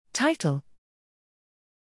Title: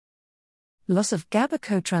 Loss of GABA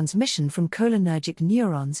co-transmission from cholinergic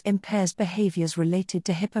neurons impairs behaviors related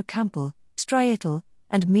to hippocampal, striatal,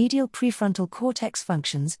 and medial prefrontal cortex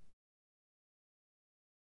functions.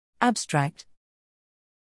 Abstract: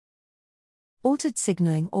 Altered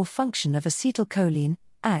signaling or function of acetylcholine,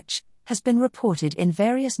 ACH, has been reported in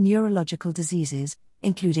various neurological diseases,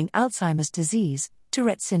 including Alzheimer's disease,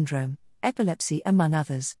 Tourette syndrome, epilepsy, among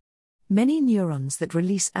others. Many neurons that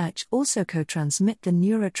release ACH also co-transmit the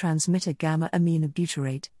neurotransmitter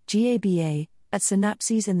gamma-aminobutyrate, GABA, at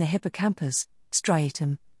synapses in the hippocampus,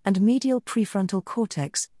 striatum, and medial prefrontal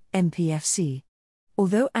cortex, MPFC.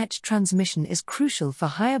 Although ACH transmission is crucial for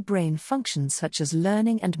higher brain functions such as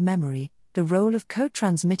learning and memory, the role of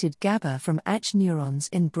co-transmitted GABA from ACH neurons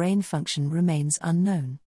in brain function remains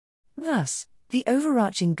unknown. Thus, the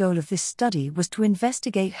overarching goal of this study was to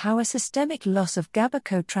investigate how a systemic loss of GABA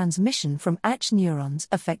co-transmission from ACH neurons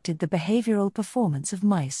affected the behavioral performance of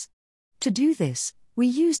mice. To do this, we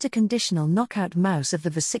used a conditional knockout mouse of the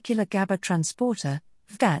vesicular GABA transporter,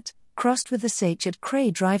 VGAT, crossed with the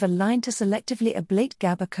SH@Cray driver line to selectively ablate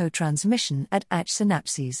GABA co-transmission at ACH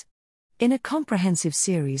synapses. In a comprehensive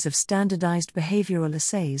series of standardized behavioral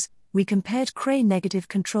assays, we compared Cray-negative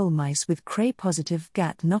control mice with Cray-positive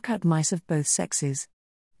GAT knockout mice of both sexes.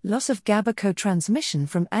 Loss of GABA co-transmission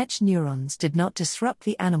from ACH neurons did not disrupt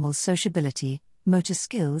the animal's sociability, motor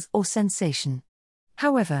skills, or sensation.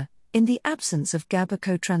 However, in the absence of GABA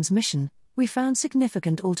co-transmission, we found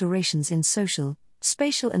significant alterations in social,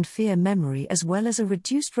 spatial, and fear memory, as well as a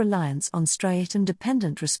reduced reliance on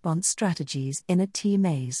striatum-dependent response strategies in a T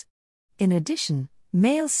maze. In addition,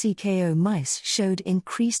 male CKO mice showed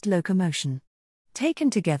increased locomotion. Taken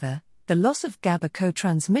together, the loss of GABA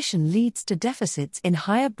co-transmission leads to deficits in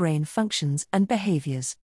higher brain functions and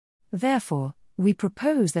behaviors. Therefore, we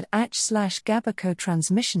propose that ACH/GABA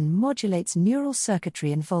co-transmission modulates neural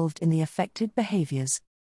circuitry involved in the affected behaviors.